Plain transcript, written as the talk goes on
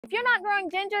If you're not growing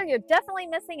ginger, you're definitely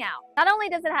missing out. Not only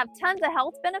does it have tons of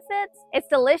health benefits, it's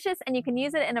delicious and you can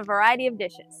use it in a variety of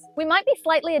dishes. We might be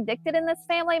slightly addicted in this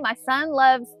family. My son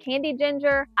loves candied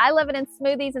ginger. I love it in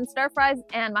smoothies and stir fries,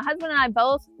 and my husband and I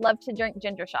both love to drink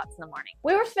ginger shots in the morning.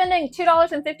 We were spending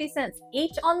 $2.50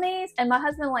 each on these, and my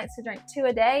husband likes to drink 2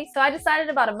 a day. So I decided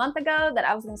about a month ago that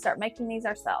I was gonna start making these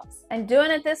ourselves. And doing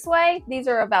it this way, these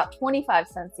are about 25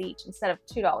 cents each instead of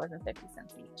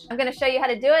 $2.50 each. I'm gonna show you how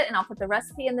to do it, and I'll put the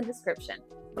recipe in the description.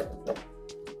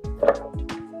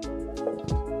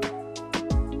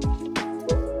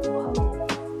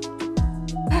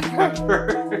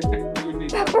 Pepper.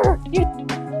 Pepper.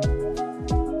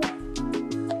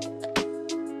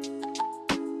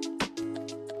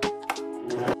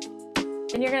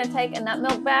 And you're gonna take a nut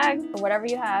milk bag or whatever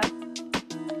you have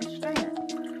and strain it.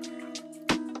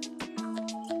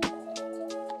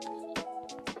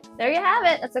 There you have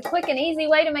it. That's a quick and easy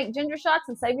way to make ginger shots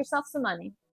and save yourself some money.